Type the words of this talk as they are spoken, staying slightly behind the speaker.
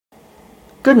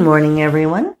Good morning,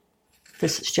 everyone.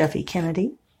 This is Jeffe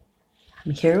Kennedy.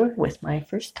 I'm here with my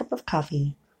first cup of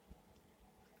coffee.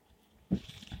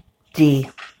 The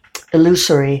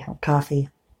illusory coffee.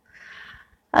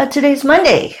 Today's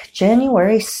Monday,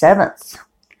 January 7th.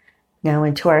 Now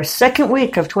into our second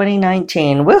week of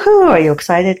 2019. Woohoo! Are you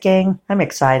excited, gang? I'm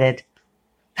excited.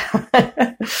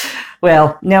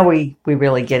 Well, now we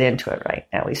really get into it right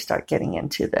now. We start getting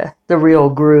into the real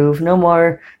groove. No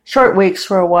more short weeks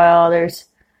for a while. There's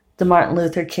the Martin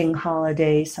Luther King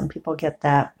holiday. Some people get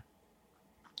that.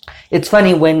 It's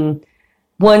funny when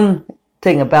one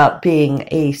thing about being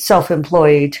a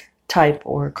self-employed type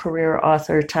or career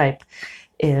author type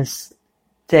is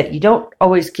that you don't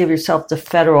always give yourself the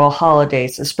federal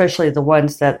holidays, especially the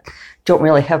ones that don't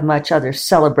really have much other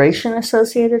celebration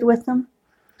associated with them.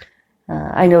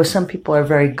 I know some people are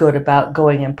very good about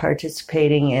going and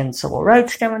participating in civil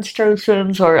rights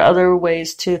demonstrations or other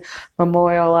ways to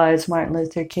memorialize Martin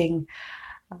Luther King.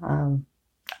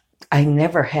 I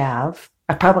never have.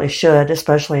 I probably should,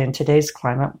 especially in today's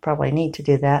climate. Probably need to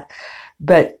do that.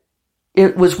 But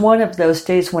it was one of those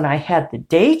days when I had the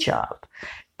day job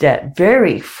that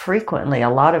very frequently, a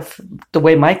lot of the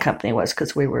way my company was,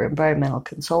 because we were environmental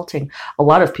consulting, a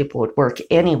lot of people would work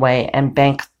anyway and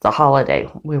bank the holiday.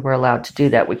 We were allowed to do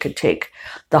that. We could take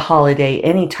the holiday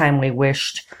anytime we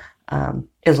wished,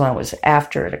 as long as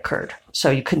after it occurred. So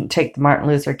you couldn't take the Martin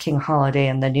Luther King holiday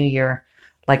and the New Year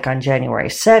like on January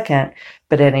 2nd,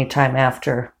 but anytime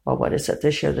after, well, what is it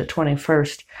this year, the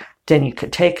 21st, then you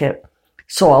could take it.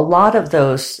 So a lot of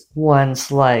those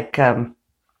ones like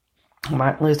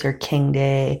Martin Luther King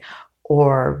Day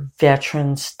or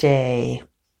Veterans Day,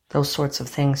 those sorts of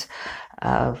things,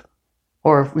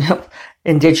 or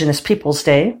Indigenous Peoples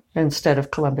Day instead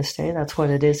of Columbus Day. That's what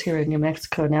it is here in New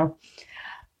Mexico now.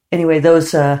 Anyway,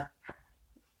 those,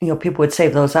 people would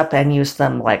save those up and use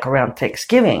them like around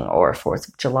Thanksgiving or 4th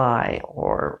of July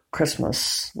or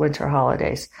Christmas, winter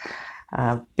holidays,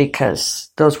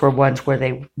 because those were ones where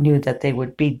they knew that they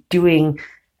would be doing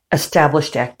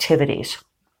established activities.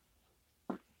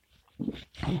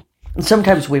 And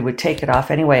sometimes we would take it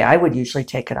off anyway. I would usually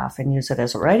take it off and use it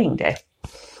as a writing day.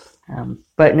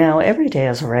 But now every day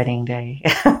is a writing day.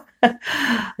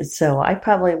 So I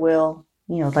probably will,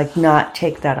 not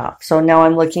take that off. So now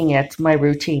I'm looking at my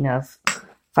routine of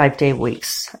 5-day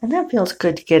weeks. And that feels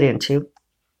good to get into.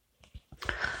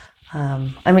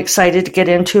 I'm excited to get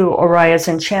into Oria's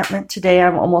Enchantment today.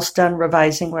 I'm almost done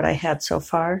revising what I had so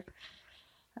far.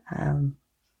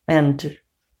 And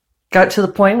got to the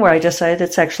point where I decided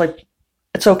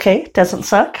it's okay. It doesn't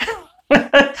suck.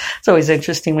 It's always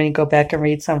interesting when you go back and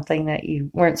read something that you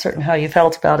weren't certain how you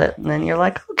felt about it. And then you're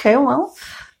like, okay, well,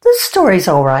 this story's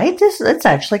all right. It's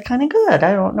actually kind of good.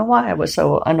 I don't know why I was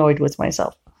so annoyed with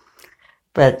myself.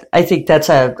 But I think that's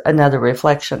another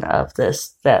reflection of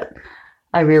this, that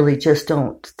I really just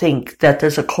don't think that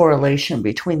there's a correlation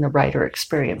between the writer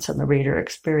experience and the reader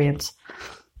experience.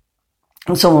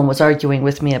 And someone was arguing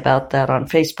with me about that on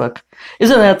Facebook.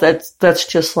 Isn't that's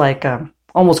just like,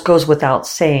 almost goes without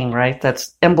saying, right?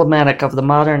 That's emblematic of the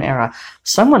modern era.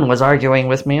 Someone was arguing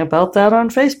with me about that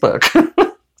on Facebook.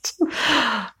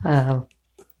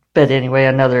 But anyway,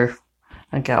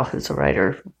 a gal who's a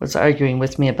writer was arguing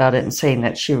with me about it and saying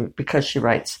that because she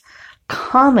writes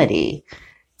comedy,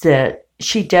 that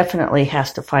she definitely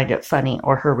has to find it funny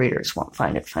or her readers won't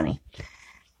find it funny.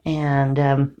 And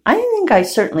I think I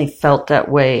certainly felt that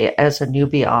way as a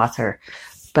newbie author,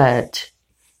 but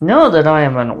know that I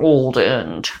am an old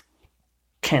and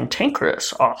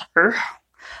cantankerous author.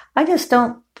 I just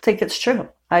don't think it's true.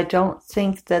 I don't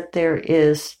think that there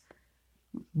is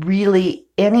really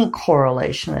any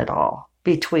correlation at all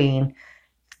between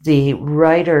the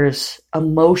writer's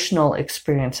emotional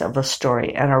experience of a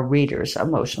story and a reader's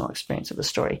emotional experience of a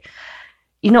story.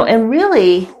 And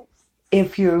really,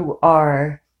 if you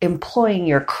are employing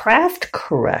your craft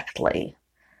correctly,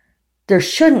 there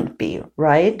shouldn't be,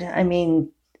 right? I mean,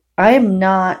 I am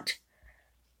not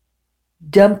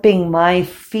dumping my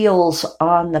feels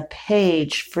on the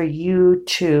page for you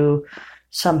to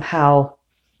somehow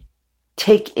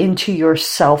take into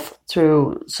yourself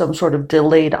through some sort of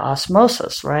delayed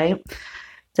osmosis, right?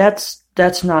 That's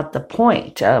not the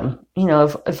point.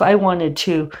 If I wanted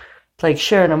to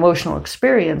share an emotional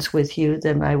experience with you,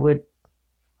 then I would,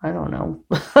 I don't know.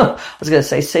 I was going to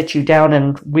say sit you down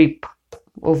and weep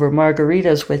over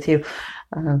margaritas with you.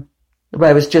 But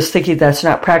I was just thinking that's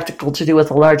not practical to do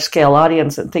with a large-scale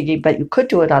audience, and thinking, but you could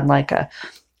do it on like a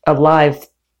live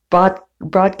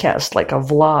broadcast, like a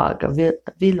vlog, a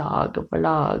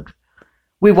vlog.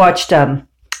 We watched A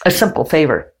Simple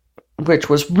Favor, which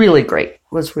was really great,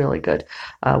 was really good,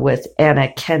 with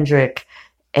Anna Kendrick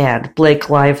and Blake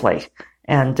Lively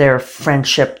and their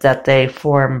friendship that they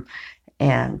form.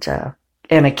 And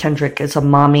Anna Kendrick is a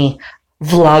mommy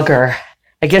vlogger.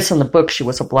 I guess in the book she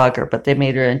was a blogger, but they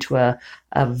made her into a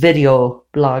video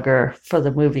blogger for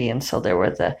the movie. And so there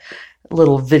were the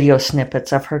little video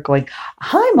snippets of her going,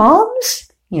 "Hi,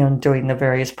 moms," doing the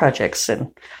various projects.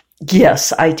 And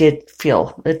yes, I did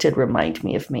feel, it did remind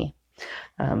me of me.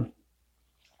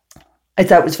 I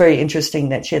thought it was very interesting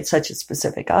that she had such a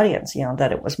specific audience,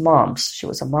 that it was moms. She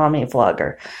was a mommy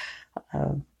vlogger.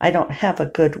 I don't have a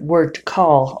good word to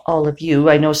call all of you.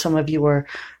 I know some of you are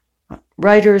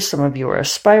writers, some of you are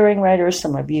aspiring writers,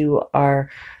 some of you are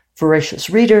voracious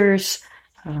readers.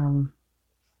 So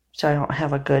I don't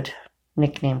have a good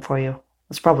nickname for you.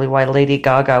 That's probably why Lady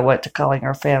Gaga went to calling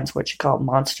her fans what she called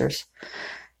monsters.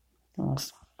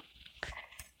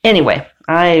 Anyway,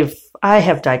 I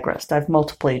have digressed. I've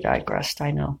multiply digressed,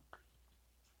 I know.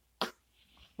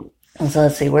 So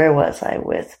let's see, where was I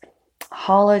with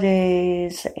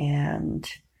holidays and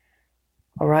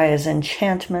Araya's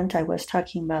enchantment? I was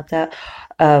talking about that.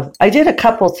 I did a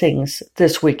couple things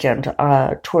this weekend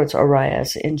towards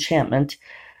Araya's enchantment.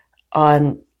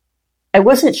 I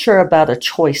wasn't sure about a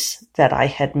choice that I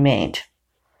had made.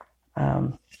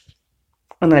 And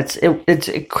it's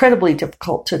incredibly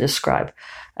difficult to describe.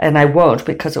 And I won't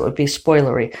because it would be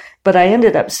spoilery. But I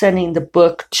ended up sending the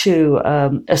book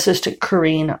to Assistant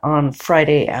Corrine on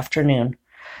Friday afternoon.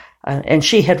 And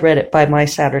she had read it by my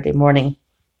Saturday morning.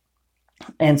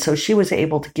 And so she was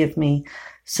able to give me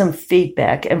some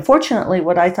feedback. And fortunately,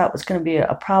 what I thought was going to be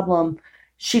a problem,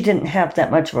 she didn't have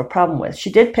that much of a problem with. She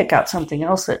did pick out something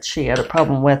else that she had a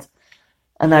problem with.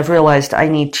 And I've realized I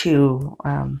need to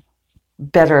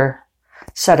better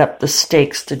set up the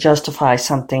stakes to justify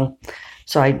something.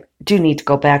 So I do need to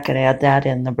go back and add that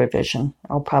in the revision.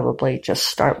 I'll probably just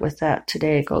start with that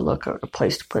today, go look at a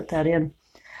place to put that in.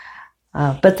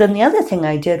 But then the other thing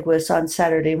I did was on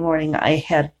Saturday morning, I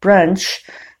had brunch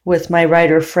with my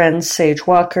writer friends, Sage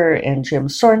Walker and Jim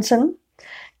Sorensen.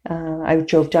 I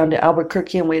drove down to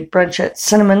Albuquerque and we had brunch at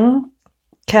Cinnamon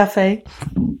Cafe,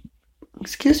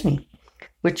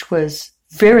 which was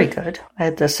very good. I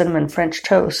had the cinnamon French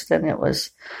toast and it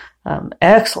was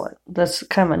excellent. That's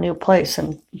kind of a new place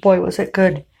and boy, was it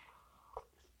good.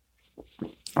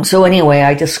 So anyway,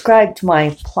 I described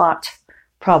my plot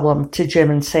problem to Jim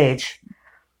and Sage,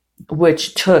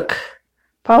 which took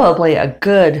probably a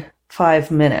good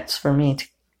 5 minutes for me to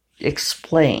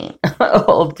explain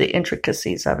all of the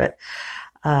intricacies of it.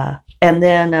 And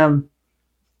then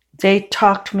they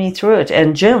talked me through it.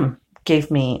 And Jim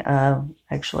gave me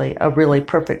actually a really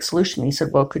perfect solution. He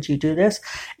said, well, could you do this?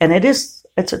 And it's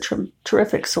a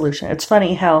terrific solution. It's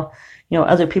funny how,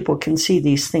 other people can see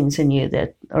these things in you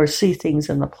or see things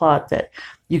in the plot that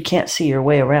you can't see your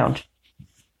way around.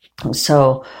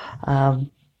 So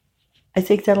I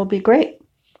think that'll be great.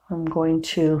 I'm going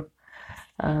to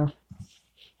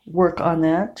work on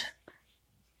that.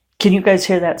 Can you guys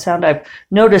hear that sound? I've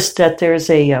noticed that there's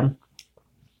a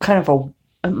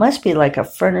it must be like a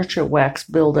furniture wax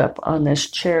buildup on this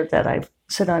chair that I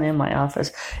sit on in my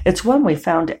office. It's one we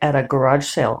found at a garage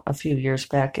sale a few years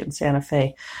back in Santa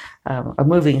Fe, a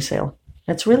moving sale.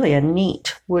 It's really a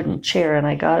neat wooden chair, and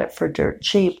I got it for dirt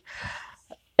cheap.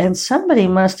 And somebody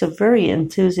must have very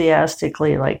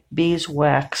enthusiastically,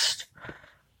 beeswaxed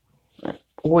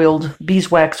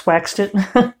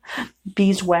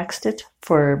it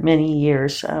for many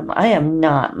years. I am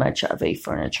not much of a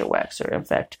furniture waxer. In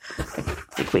fact, I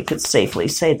think we could safely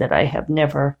say that I have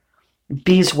never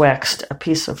beeswaxed a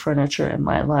piece of furniture in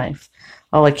my life.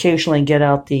 I'll occasionally get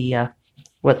out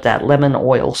that lemon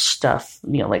oil stuff,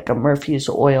 like a Murphy's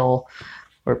Oil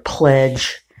or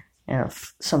Pledge. And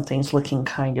if something's looking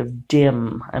kind of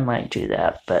dim, I might do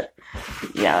that. But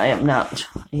yeah, I am not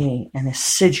an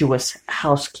assiduous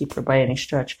housekeeper by any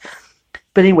stretch.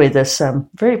 But anyway, this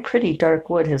very pretty dark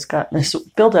wood has gotten this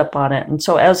buildup on it. And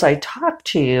so as I talk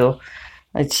to you,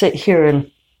 I'd sit here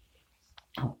and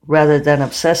rather than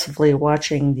obsessively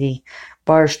watching the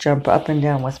bars jump up and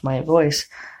down with my voice,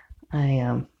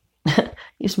 I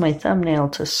use my thumbnail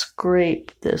to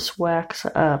scrape this wax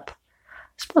up.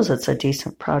 I suppose it's a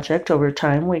decent project. Over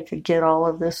time, we could get all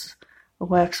of this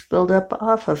wax buildup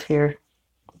off of here.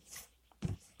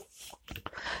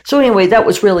 So anyway, that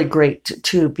was really great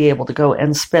to be able to go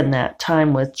and spend that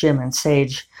time with Jim and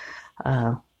Sage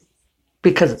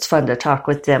because it's fun to talk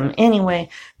with them anyway,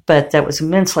 but that was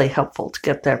immensely helpful to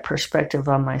get their perspective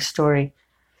on my story.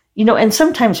 And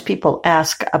sometimes people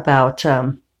ask about,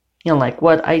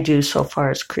 what I do so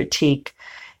far as critique.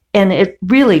 And it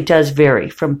really does vary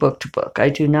from book to book. I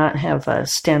do not have a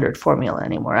standard formula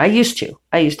anymore. I used to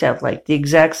have like the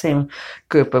exact same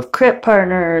group of crypt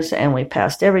partners, and we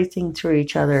passed everything through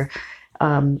each other.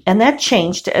 And that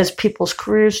changed as people's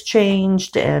careers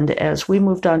changed and as we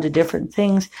moved on to different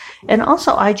things. And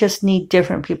also, I just need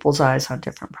different people's eyes on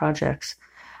different projects.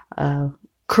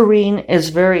 Corrine is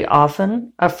very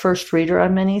often a first reader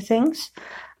on many things.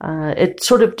 It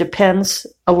sort of depends.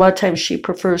 A lot of times she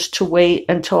prefers to wait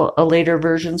until a later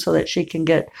version so that she can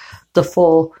get the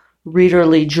full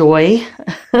readerly joy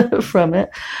from it.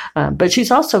 But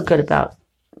she's also good about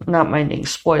not minding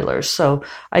spoilers. So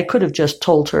I could have just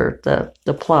told her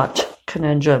the plot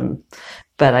conundrum,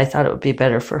 but I thought it would be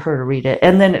better for her to read it.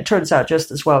 And then it turns out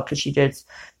just as well, because she did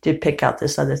pick out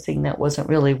this other thing that wasn't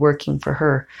really working for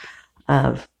her.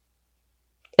 And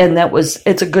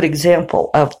it's a good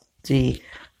example of the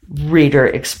reader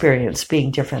experience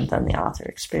being different than the author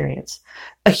experience.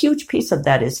 A huge piece of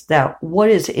that is that what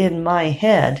is in my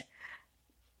head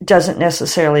doesn't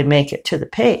necessarily make it to the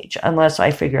page unless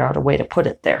I figure out a way to put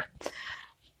it there.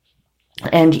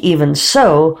 And even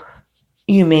so,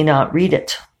 you may not read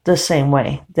it the same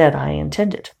way that I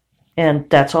intended. And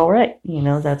that's all right.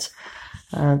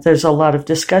 There's a lot of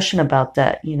discussion about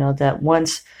that, that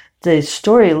once the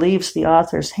story leaves the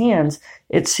author's hands,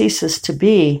 it ceases to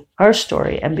be our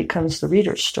story and becomes the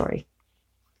reader's story.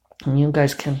 And you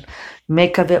guys can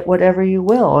make of it whatever you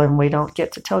will, and we don't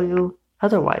get to tell you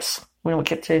otherwise. We don't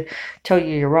get to tell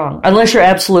you you're wrong, unless you're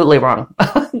absolutely wrong.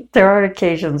 There are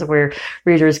occasions where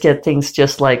readers get things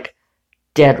just like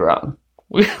dead wrong.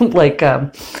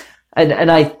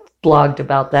 And I blogged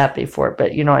about that before,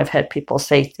 but I've had people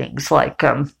say things like,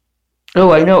 I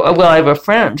know, well, I have a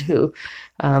friend who,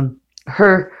 at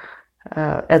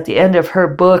the end of her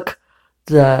book,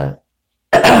 the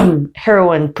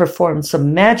heroine performed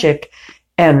some magic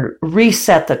and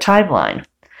reset the timeline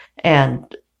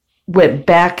and went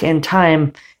back in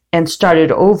time and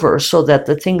started over so that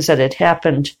the things that had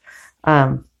happened,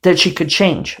 that she could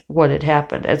change what had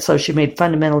happened. And so she made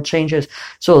fundamental changes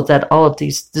so that all of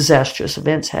these disastrous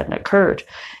events hadn't occurred.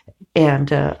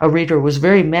 And a reader was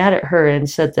very mad at her and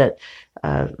said that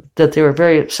they were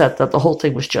very upset that the whole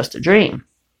thing was just a dream.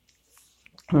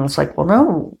 And it's like, well,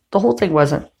 no, the whole thing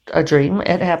wasn't a dream.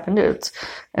 It happened. It's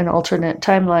an alternate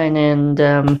timeline.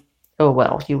 And,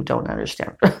 you don't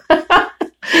understand.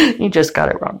 You just got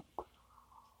it wrong.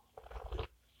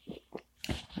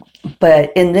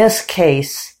 But in this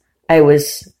case,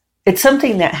 it's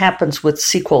something that happens with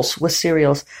sequels, with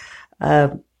serials.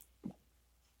 I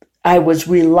was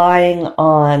relying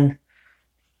on,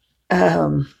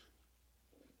 I'm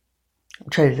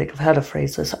trying to think of how to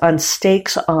phrase this, on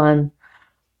stakes on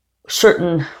a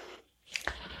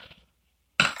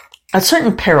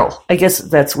certain peril. I guess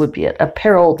that would be it. A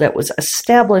peril that was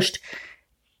established,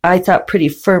 I thought, pretty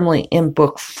firmly in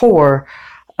book 4,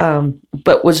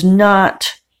 but was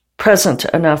not present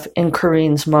enough in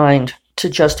Corine's mind to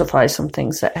justify some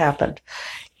things that happened.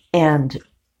 And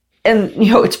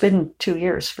it's been 2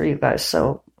 years for you guys,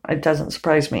 so it doesn't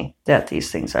surprise me that these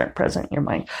things aren't present in your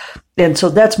mind. And so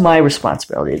that's my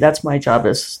responsibility. That's my job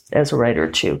as a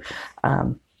writer to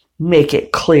make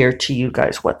it clear to you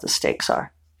guys what the stakes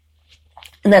are.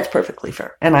 And that's perfectly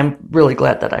fair. And I'm really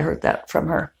glad that I heard that from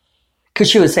her. Because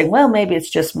she was saying, well, maybe it's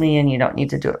just me and you don't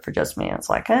need to do it for just me. And it's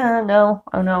like, no,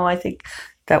 I think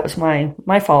that was my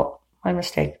fault, my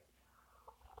mistake.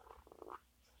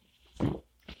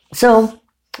 So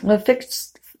we'll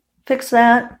fix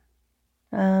that,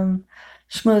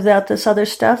 smooth out this other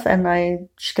stuff, and I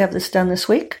should have this done this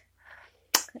week.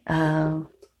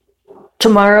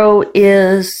 Tomorrow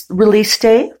is release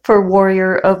day for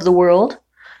Warrior of the World,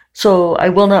 so I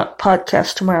will not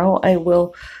podcast tomorrow. I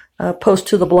will post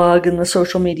to the blog and the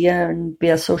social media and be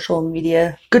a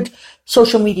good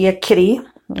social media kitty,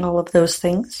 all of those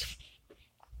things.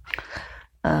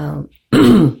 And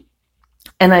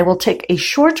I will take a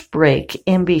short break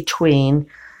in between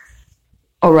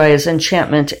Oraya's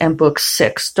Enchantment and book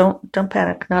 6. Don't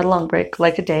panic, not a long break,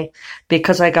 like a day,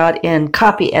 because I got in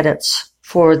copy edits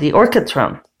for the Orchid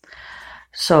Throne.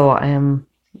 So I am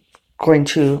going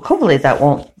to, hopefully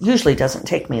that usually doesn't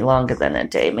take me longer than a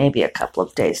day, maybe a couple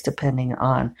of days, depending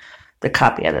on the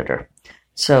copy editor.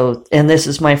 So, and this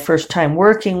is my first time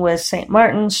working with St.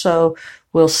 Martin, so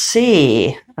we'll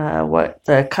see what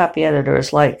the copy editor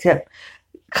is like.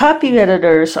 Copy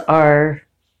editors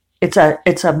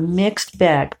it's a mixed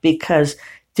bag because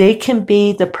they can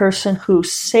be the person who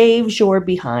saves your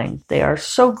behind. They are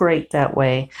so great that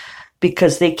way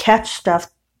because they catch stuff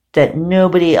that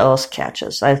nobody else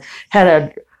catches. I've had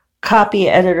a copy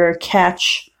editor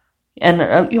catch And,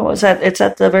 it's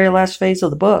at the very last phase of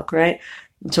the book, right?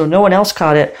 So no one else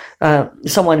caught it.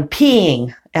 Someone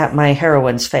peeing at my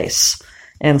heroine's face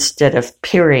instead of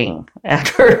peering at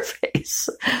her face.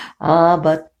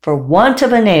 But for want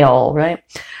of a nail, right?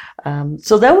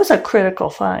 So that was a critical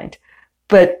find.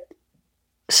 But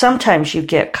sometimes you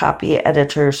get copy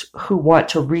editors who want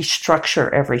to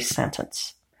restructure every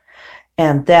sentence.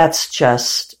 And that's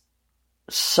just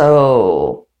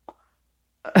so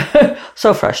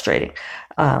frustrating.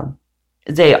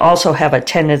 They also have a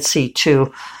tendency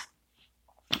to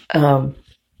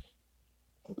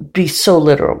be so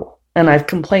literal. And I've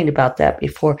complained about that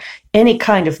before. Any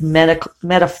kind of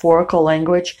metaphorical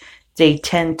language, they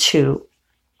tend to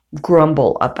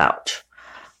grumble about.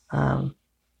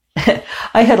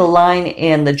 I had a line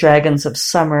in The Dragons of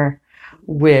Summer,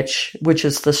 which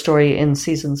is the story in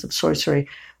Seasons of Sorcery.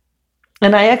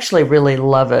 And I actually really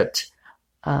love it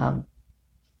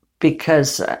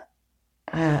because,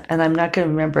 and I'm not going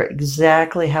to remember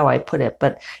exactly how I put it,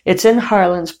 but it's in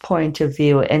Harlan's point of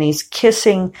view, and he's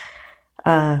kissing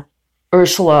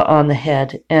Ursula on the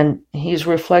head, and he's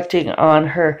reflecting on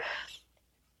her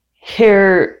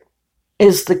hair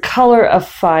is the color of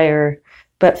fire,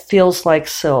 but feels like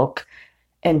silk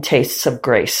and tastes of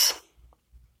grace.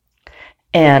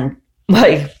 And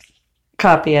my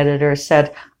copy editor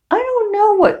said, I don't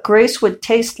know what grace would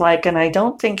taste like, and I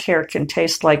don't think hair can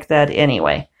taste like that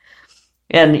anyway.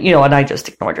 And, and I just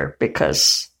ignored her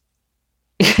because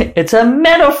it's a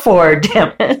metaphor,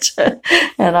 damn it.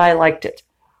 And I liked it.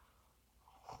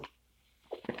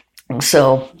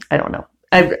 So, I don't know.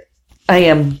 I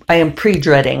am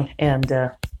pre-dreading, and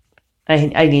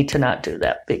I need to not do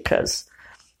that because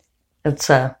it's,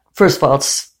 first of all,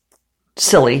 it's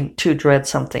silly to dread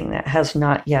something that has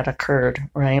not yet occurred,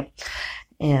 right?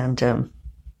 And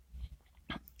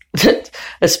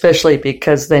especially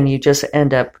because then you just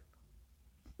end up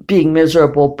being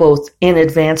miserable both in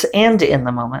advance and in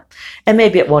the moment. And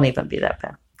maybe it won't even be that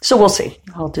bad. So we'll see.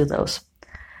 I'll do those.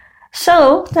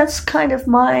 So that's kind of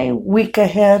my week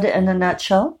ahead in a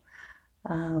nutshell.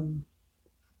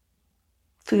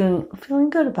 Feeling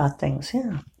good about things,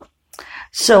 yeah.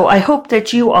 So I hope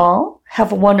that you all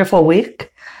have a wonderful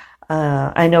week.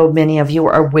 I know many of you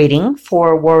are waiting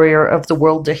for Warrior of the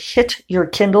World to hit your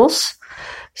Kindles.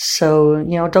 So,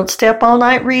 don't stay up all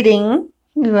night reading.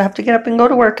 You have to get up and go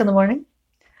to work in the morning.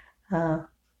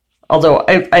 Although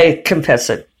I confess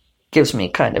it gives me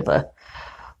kind of a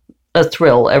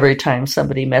thrill every time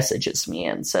somebody messages me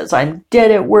and says, I'm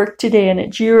dead at work today and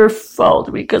it's your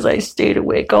fault because I stayed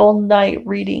awake all night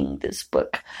reading this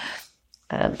book.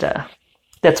 And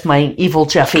that's my evil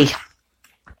Jeffy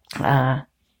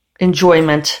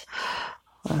enjoyment.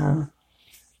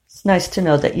 It's nice to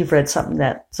know that you've read something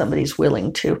that somebody's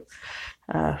willing to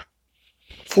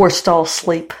forestall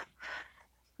sleep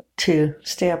to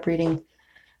stay up reading.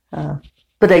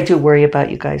 But I do worry about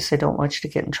you guys. I don't want you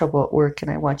to get in trouble at work, and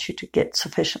I want you to get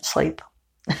sufficient sleep.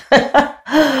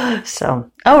 So,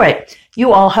 all right.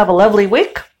 You all have a lovely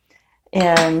week,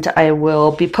 and I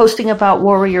will be posting about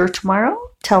Warrior tomorrow.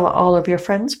 Tell all of your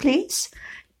friends, please.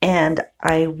 And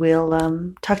I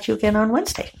will talk to you again on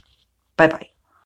Wednesday. Bye-bye.